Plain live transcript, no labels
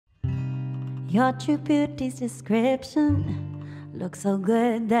Your true beauty's description looks so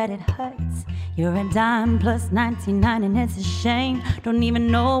good that it hurts. You're a dime plus 99 and it's a shame. Don't even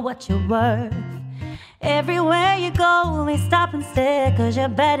know what you're worth. Everywhere you go, we stop and stare, cause you're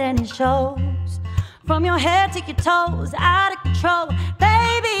better than it shows. From your head to your toes, out of control.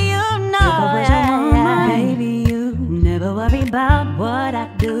 Baby, you know, baby, you never worry about what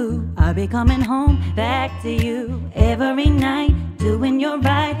I do. I'll be coming home back to you every night, doing you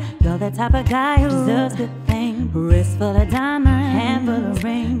right. You're the type of guy who deserves good things. Wrist full of diamonds, hand full of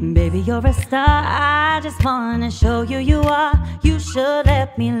ring. Baby, you're a star. I just wanna show you you are. You should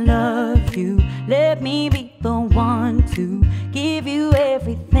let me love you. Let me be the one to give you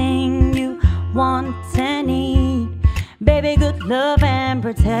everything you want and need. Baby, good love and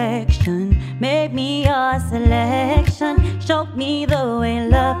protection. Make me your selection. Show me the way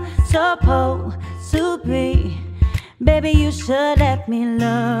love's supposed to be. Baby, you should let me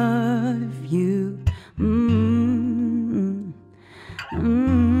love you.